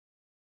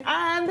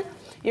And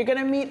you're going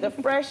to meet the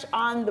fresh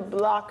on the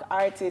block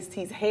artist.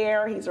 He's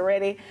here, he's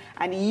ready,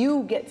 and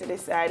you get to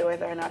decide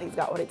whether or not he's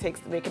got what it takes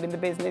to make it in the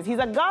business. He's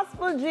a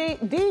gospel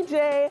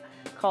DJ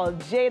called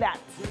J-Dat.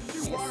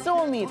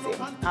 So meet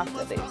him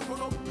after this.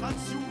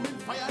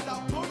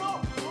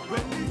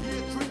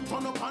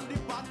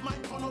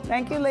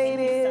 Thank you,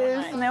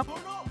 ladies. Now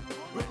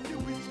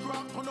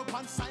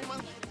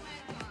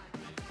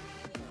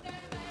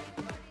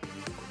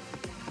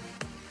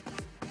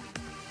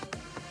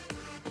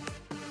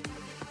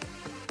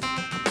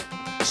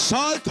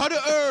salt of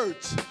the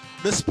earth,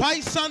 the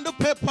spice and the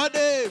pepper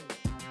them.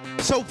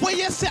 So when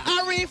you say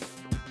Arif,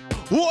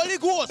 Holy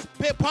Ghost,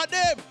 pepper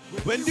them.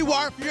 When the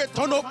warfare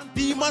turn up,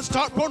 demons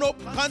start run up,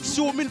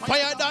 consuming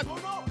fire that.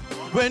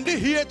 When the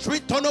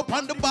hatred turn up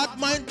and the bad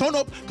mind turn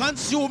up,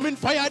 consuming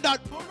fire that.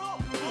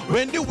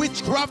 When the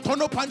witchcraft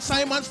turn up and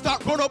Simon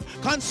start run up,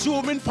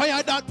 consuming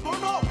fire that.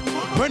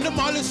 When the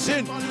malice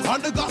sin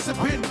and the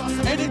gossiping,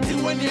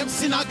 anything when you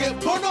sin I get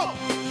burn up.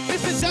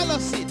 If it's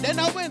jealousy, then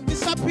I went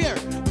disappear.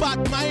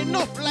 But my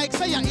enough, like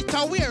say it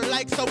a wear,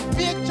 like some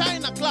fake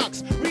China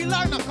clocks. Real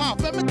or knock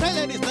off. Let me tell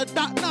you this,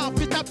 that now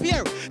fit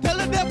appear. Tell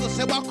the devil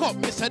say back up,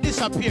 me say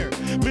disappear.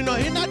 Me no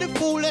inna the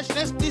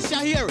foolishness this ya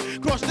here.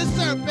 Crush the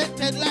serpent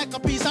head like a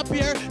piece of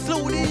pear.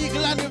 Slow the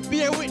eagle and the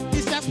bear with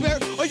this ya spear.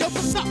 Oh you for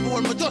stop me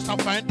when me just a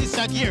find this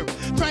ya gear.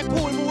 Try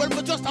pull me when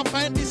me just a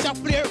find this ya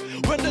flare.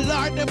 When the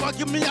Lord never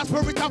give me a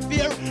spirit of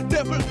fear.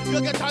 Devil,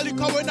 you get a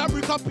liquor when I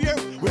break up here.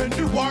 When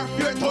the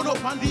warfare turn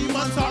up and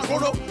demons are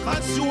run up,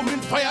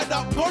 consuming fire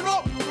that burn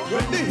up.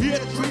 When the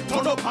hatred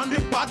turn up and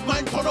the bad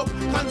mind turn up,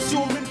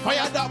 consuming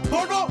fire that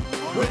burn up.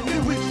 When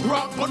the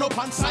witchcraft turn up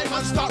and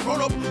Simon start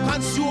run up,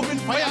 consuming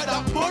fire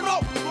that burn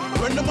up.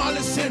 When the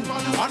malice sin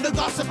and the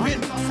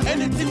gossiping,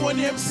 anything when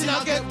you sin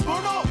I get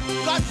burn up.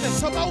 God says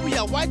somehow we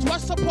are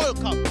whitewash the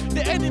polka.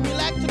 The enemy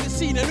like to be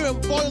seen and you're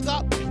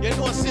vulgar. You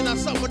know sin and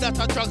something that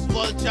attracts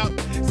vulture.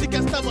 Sick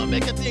and stomach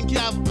make you think you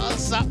have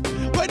ulcer.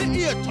 When the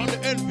ear turn the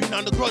envy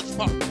and the grudge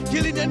for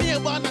killing your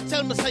neighbor and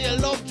tell me say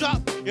you love drop.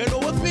 You know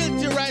we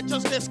filthy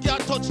righteousness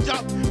can't touch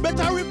job.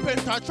 Better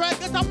repent or try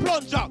get a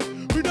plunge up.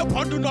 We up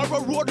on the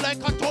narrow road like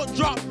a ton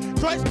drop.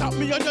 Try stop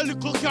me on your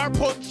little car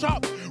punch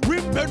shop.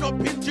 Rim burn up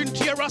engine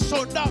tear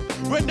asunder.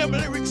 When them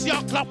lyrics you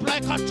clap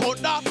like a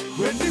thunder.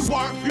 When the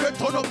warfare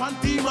turn up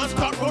and demons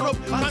start run up,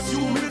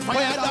 consuming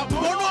fire that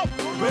burn up.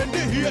 When the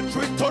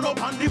hatred turn up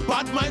and the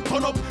bad mind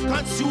turn up,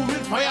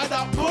 consuming fire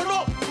that burn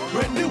up.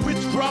 When the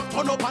witchcraft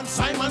turn up and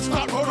Simon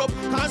start run up,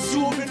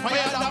 consuming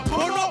fire that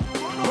burn up.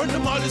 When the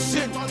malice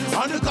sin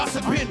and the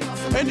gossiping,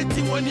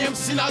 anything when you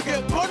sin I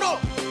get burn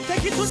up.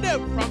 Take it to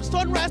them from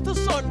sunrise to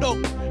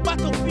sundown.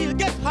 Battlefield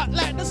get hot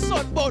like the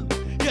sunburn.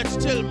 Yet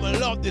still me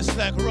love this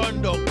like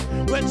rundown.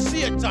 When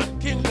Satan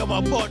kingdom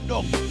are burned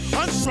down.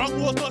 And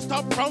strongholds don't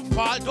stop from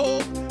fall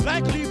down.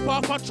 Like leaf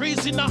off of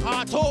trees in a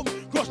heart home.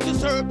 Crush the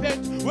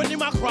serpent when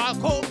him a crawl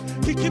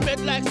come. Kick him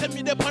head like send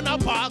me up on a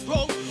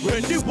background.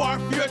 When the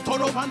warfare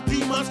turn up and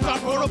demons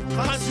start run up,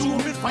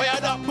 consuming fire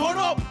that burn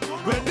up.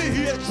 When the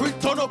hatred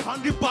turn up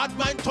and the bad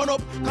mind turn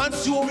up,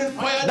 consuming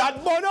fire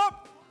that burn up.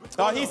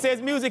 He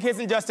says music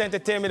isn't just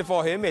entertainment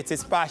for him, it's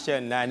his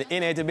passion and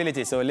innate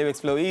ability, so lyrics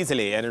flow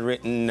easily and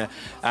written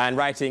and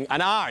writing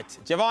an art.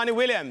 Giovanni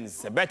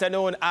Williams, better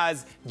known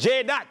as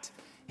J-Dat.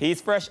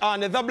 He's fresh on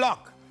the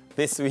block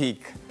this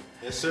week.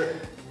 Yes, sir.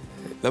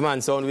 The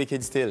man sound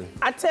wicked still.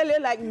 I tell you,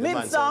 like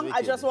mid-song,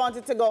 I just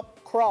wanted to go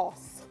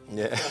cross.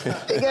 Yeah.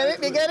 You get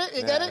it? You get it?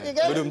 You get it? You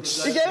get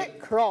it? You get it?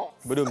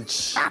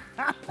 Cross.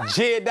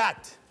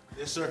 J-Dat.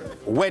 Yes, sir.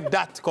 Where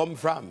that come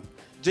from?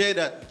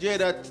 J-Dat,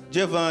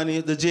 Giovanni,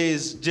 the J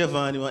is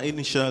Giovanni, my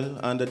initial,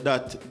 and the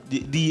dot,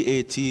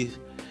 D-A-T,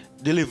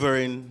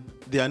 delivering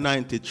the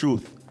anointed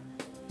truth.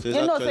 So you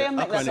know, so you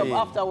make that up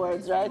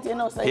afterwards, right? You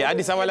know, so yeah,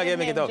 this is why I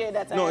make it up.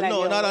 No,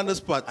 not on the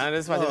spot. On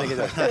the spot, you make it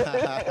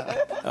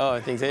up. Oh,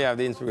 I think so you have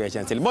the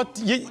inspiration still. But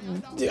you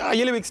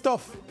lyric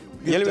stuff.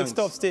 Your lyric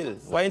stuff still.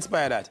 Why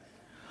inspire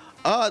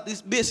that?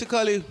 This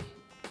basically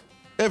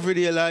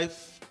everyday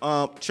life,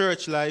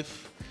 church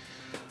life,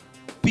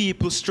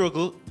 people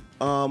struggle.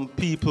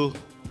 People,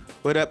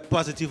 whether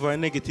positive or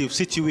negative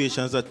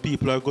situations that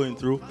people are going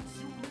through.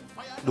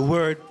 The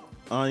word,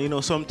 you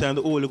know, sometimes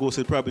the Holy Ghost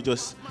will probably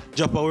just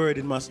drop a word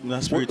in my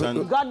spirit.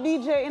 And God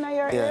DJ in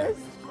your ears?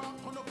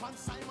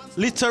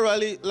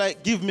 Literally,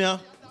 like, give me a,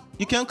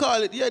 you can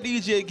call it, yeah,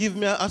 DJ, give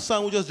me a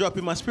song will just drop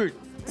in my spirit.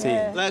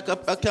 Yeah. Like,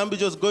 I can be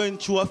just going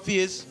through a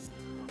phase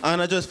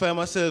and I just find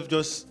myself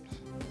just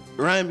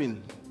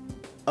rhyming.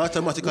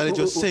 Automatically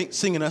just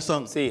singing a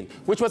song.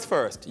 Which was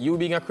first, you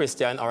being a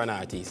Christian or an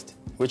artist?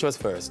 Which was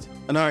first?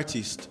 An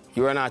artist.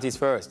 You were an artist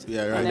first?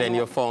 Yeah, right. And then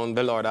you found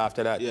the Lord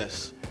after that?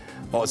 Yes.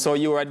 Oh, so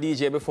you were a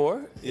DJ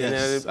before?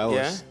 Yes, I was.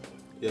 Yeah?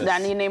 Yes.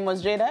 Then your name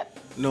was J-Dat?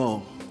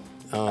 No.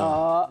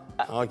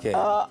 Okay.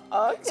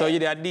 Okay. So you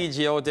did a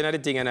DJ out in the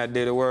thing and I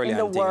did the worldly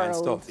and thing and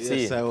stuff.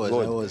 Yes, I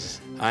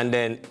was. And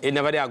then it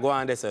never did go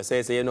on this. So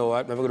say, you know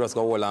what, maybe we just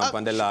go hold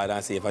on the Lord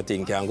and see if a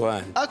thing can go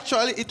on.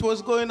 Actually, it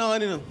was going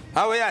on, you know.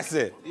 How will you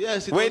say?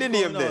 Yes, it where was the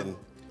name then?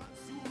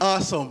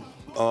 Awesome.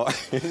 Oh.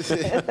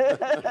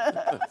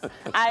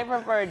 I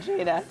prefer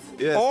J-Dat.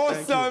 Yes,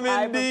 Awesome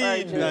I prefer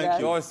indeed.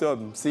 J-Dat.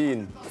 Awesome.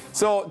 Scene.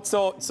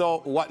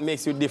 So what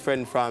makes you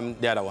different from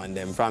the other one,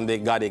 them? From the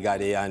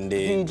Gadi and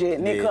the DJ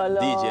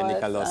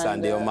Nicholas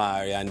and the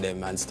Omari and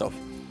them and stuff.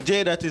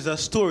 J-Dat is a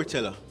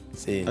storyteller.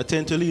 Scene. I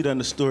tend to lead on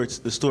the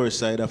story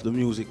side of the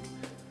music.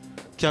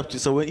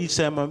 So when each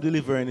time I'm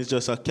delivering, it's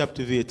just a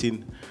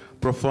captivating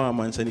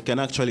performance, and you can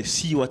actually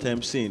see what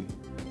I'm saying.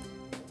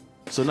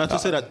 So not to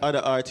say that other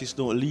artists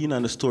don't lean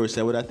on the story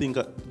side, but I think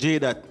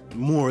J-Dat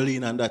more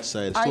lean on that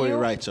side, story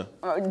writer.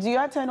 Do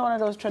you attend one of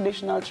those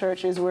traditional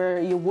churches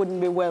where you wouldn't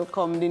be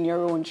welcomed in your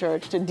own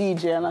church to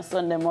DJ on a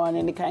Sunday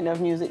morning, the kind of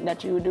music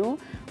that you do?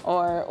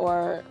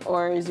 Or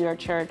is your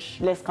church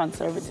less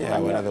conservative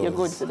and you're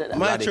good to that?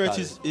 My church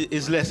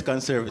is less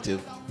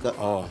conservative.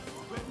 Oh.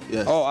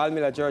 Yes. Oh,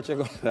 Almila Church, you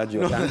go. That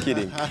joke. I'm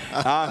kidding.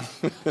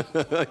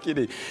 I'm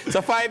kidding. So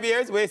 5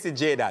 years, where's the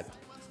J-Dat?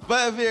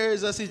 5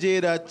 years, I see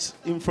J-Dat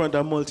in front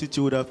of a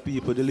multitude of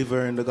people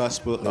delivering the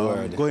gospel.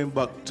 Going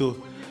back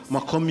to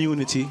my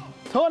community.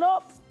 Turn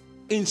up!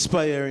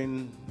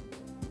 Inspiring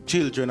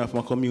children of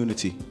my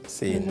community.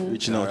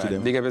 Reaching out to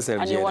them. Big up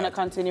yourself, And you want to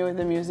continue with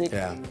the music?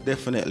 Yeah.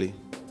 Definitely.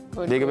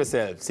 Good. Big up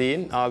yourself.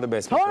 Seeing all the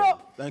best. Turn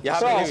up! Thank You you,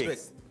 have sir. the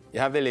lyrics. You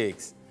have the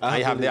lyrics. And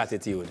you have the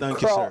attitude.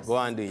 Thank you, sir. Go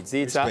and do it.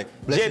 See it, sir?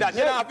 Respect. J-Dat, you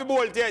don't have to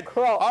bolt yet.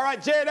 Cross. All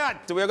right,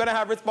 J-Dat. We're going to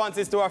have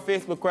responses to our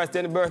Facebook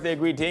question, birthday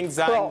greetings,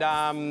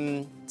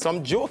 and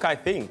some joke, I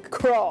think.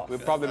 Cross. We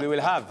probably will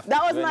have.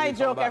 That was when my we come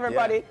joke, back,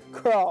 everybody. yeah.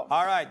 Cross.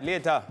 All right,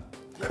 later.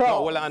 Cross.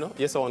 No, well, I know.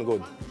 You sound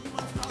good.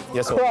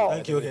 You sound Cross. good.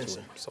 Thank you again,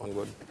 sir. Sound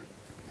good.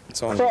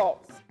 Sound Cross.